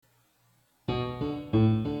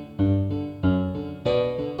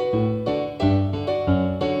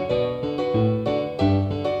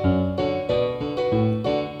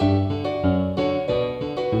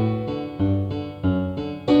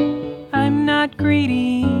not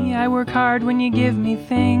greedy. I work hard when you give me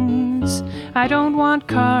things. I don't want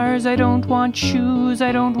cars, I don't want shoes,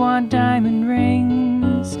 I don't want diamond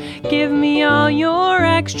rings. Give me all your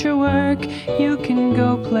extra work, you can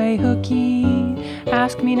go play hooky.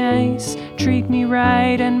 Ask me nice, treat me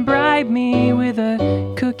right, and bribe me with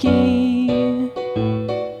a cookie.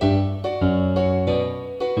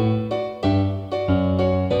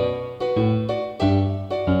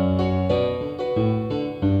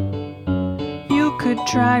 You could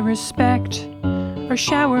try respect, or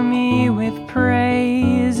shower me with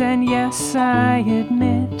praise, and yes, I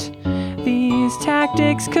admit these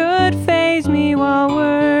tactics could faze me, while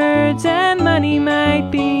words and money might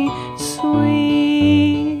be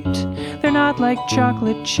sweet. They're not like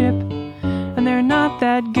chocolate chip, and they're not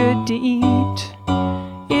that good to eat.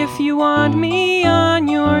 If you want me on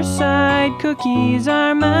your side, cookies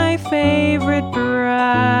are my favorite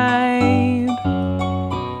bribe.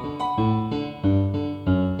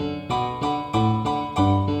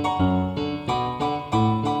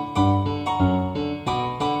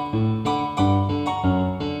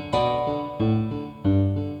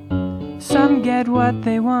 Some get what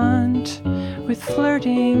they want with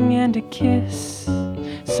flirting and a kiss.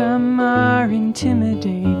 Some are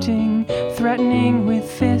intimidating, threatening with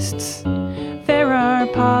fists. There are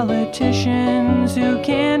politicians who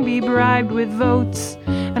can be bribed with votes,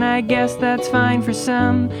 and I guess that's fine for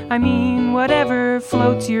some. I mean, whatever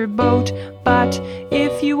floats your boat. But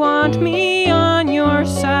if you want me on your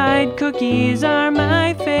side, cookies are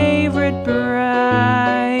my favorite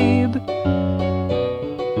bribe.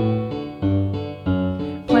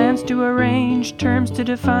 Plans to arrange, terms to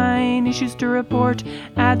define, issues to report,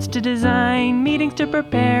 ads to design, meetings to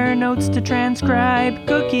prepare, notes to transcribe.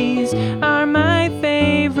 Cookies are my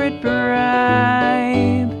favorite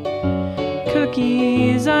bribe.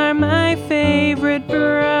 Cookies are my favorite bribe.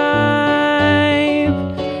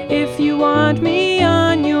 If you want me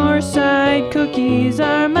on your side, cookies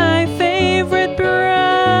are my